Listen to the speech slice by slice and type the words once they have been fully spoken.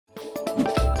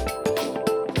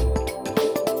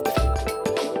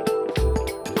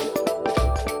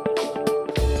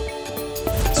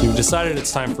So you've decided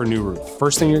it's time for a new roof.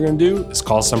 First thing you're gonna do is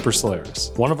call Semper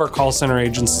Solaris. One of our call center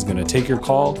agents is gonna take your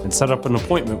call and set up an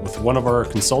appointment with one of our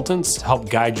consultants to help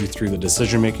guide you through the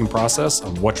decision-making process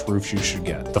on which roofs you should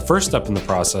get. The first step in the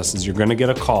process is you're gonna get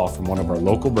a call from one of our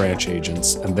local branch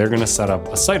agents, and they're gonna set up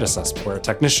a site assessment where a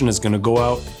technician is gonna go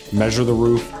out, measure the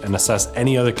roof, and assess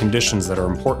any other conditions that are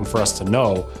important for us to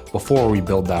know before we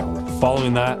build that roof.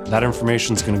 Following that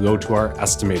information is gonna go to our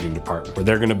estimating department, where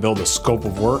they're gonna build a scope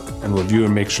of work and review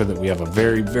and make sure that we have a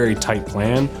very, very tight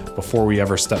plan before we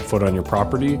ever step foot on your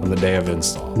property on the day of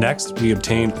install. Next, we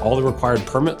obtain all the required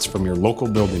permits from your local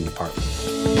building department.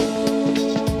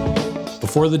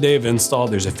 Before the day of install,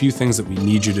 there's a few things that we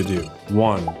need you to do.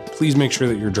 One, please make sure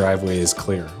that your driveway is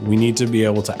clear. We need to be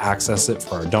able to access it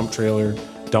for our dump trailer,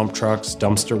 dump trucks,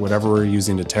 dumpster, whatever we're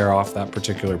using to tear off that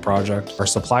particular project. Our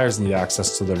suppliers need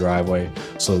access to the driveway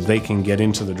so they can get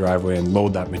into the driveway and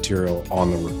load that material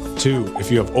on the roof. Two, if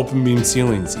you have open beam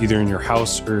ceilings, either in your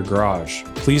house or your garage,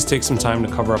 please take some time to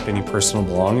cover up any personal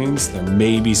belongings. There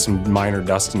may be some minor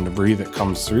dust and debris that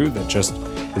comes through that just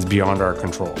is beyond our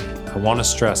control. I want to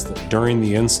stress that during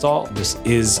the install, this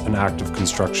is an active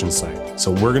construction site.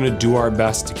 So we're going to do our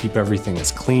best to keep everything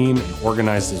as clean and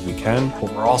organized as we can,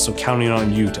 but we're also counting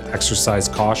on you to exercise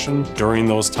caution during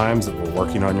those times that we're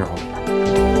working on your home.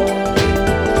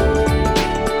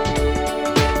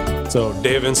 So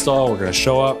day of install, we're going to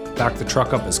show up, back the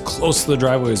truck up as close to the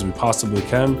driveway as we possibly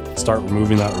can, start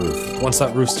removing that roof. Once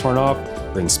that roof's torn off, we're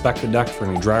going to inspect the deck for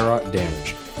any dry rot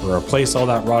damage. We'll replace all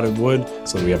that rotted wood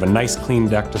so that we have a nice clean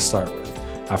deck to start with.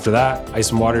 After that,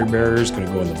 ice and water barrier is going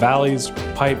to go in the valleys,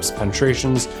 pipes,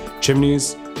 penetrations,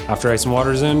 chimneys. After ice and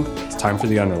water's in, it's time for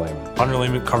the underlayment.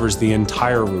 Underlayment covers the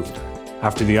entire roof deck.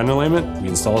 After the underlayment, we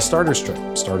install a starter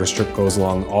strip. Starter strip goes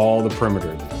along all the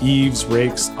perimeter, the eaves,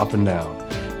 rakes, up and down.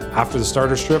 After the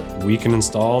starter strip, we can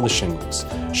install the shingles.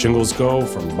 Shingles go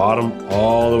from the bottom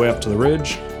all the way up to the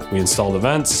ridge. We install the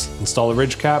vents, install the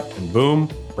ridge cap, and boom,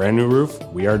 brand new roof,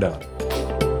 we are done.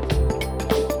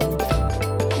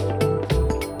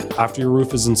 After your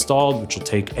roof is installed, which will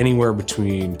take anywhere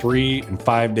between 3 and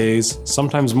 5 days,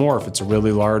 sometimes more if it's a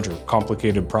really large or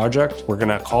complicated project, we're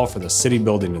gonna call for the city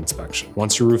building inspection.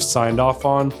 Once your roof's signed off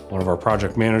on, one of our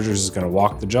project managers is gonna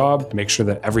walk the job, make sure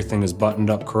that everything is buttoned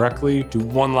up correctly, do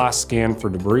one last scan for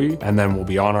debris, and then we'll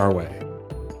be on our way.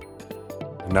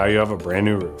 And now you have a brand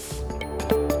new roof.